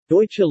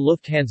Deutsche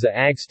Lufthansa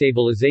AG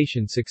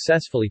stabilization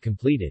successfully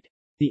completed.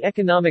 The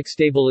Economic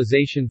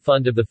Stabilization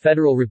Fund of the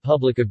Federal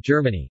Republic of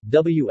Germany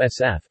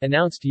 (WSF)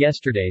 announced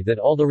yesterday that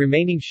all the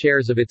remaining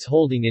shares of its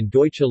holding in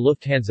Deutsche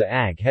Lufthansa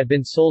AG had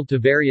been sold to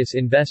various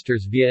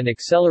investors via an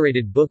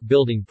accelerated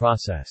book-building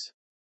process.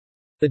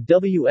 The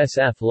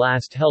WSF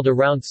last held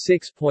around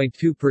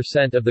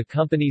 6.2% of the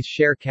company's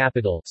share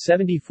capital,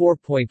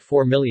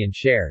 74.4 million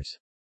shares.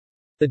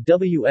 The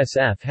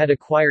WSF had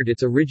acquired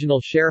its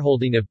original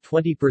shareholding of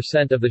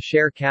 20% of the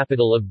share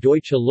capital of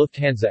Deutsche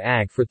Lufthansa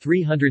AG for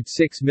 €306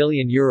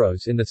 million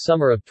in the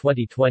summer of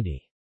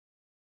 2020.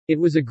 It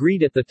was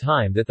agreed at the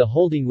time that the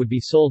holding would be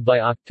sold by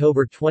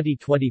October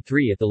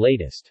 2023 at the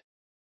latest.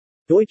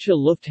 Deutsche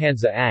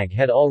Lufthansa AG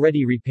had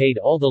already repaid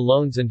all the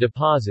loans and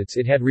deposits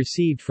it had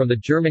received from the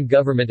German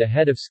government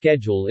ahead of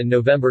schedule in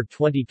November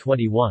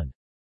 2021.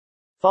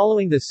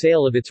 Following the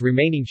sale of its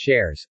remaining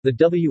shares, the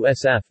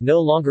WSF no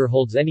longer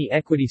holds any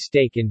equity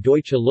stake in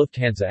Deutsche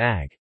Lufthansa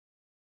AG.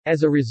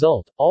 As a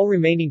result, all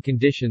remaining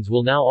conditions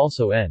will now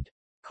also end.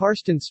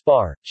 Carsten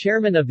Spohr,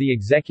 chairman of the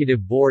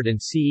executive board and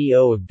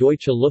CEO of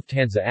Deutsche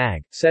Lufthansa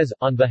AG, says,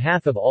 "On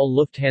behalf of all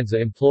Lufthansa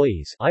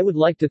employees, I would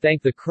like to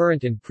thank the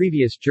current and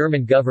previous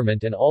German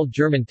government and all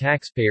German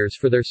taxpayers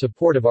for their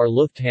support of our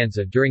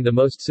Lufthansa during the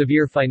most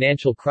severe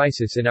financial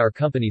crisis in our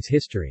company's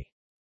history."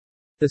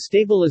 The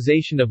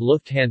stabilization of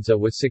Lufthansa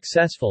was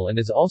successful and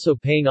is also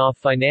paying off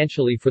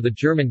financially for the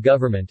German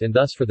government and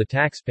thus for the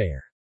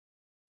taxpayer.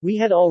 We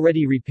had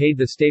already repaid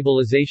the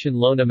stabilization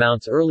loan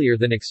amounts earlier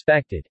than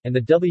expected, and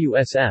the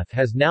WSF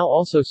has now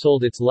also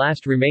sold its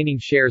last remaining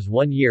shares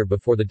 1 year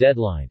before the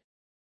deadline.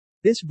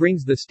 This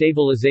brings the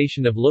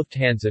stabilization of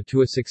Lufthansa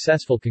to a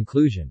successful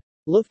conclusion.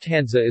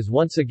 Lufthansa is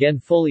once again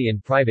fully in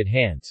private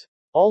hands.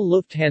 All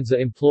Lufthansa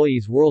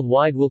employees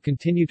worldwide will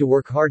continue to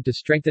work hard to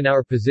strengthen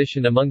our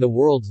position among the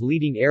world's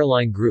leading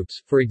airline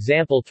groups, for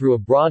example through a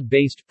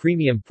broad-based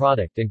premium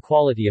product and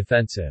quality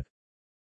offensive.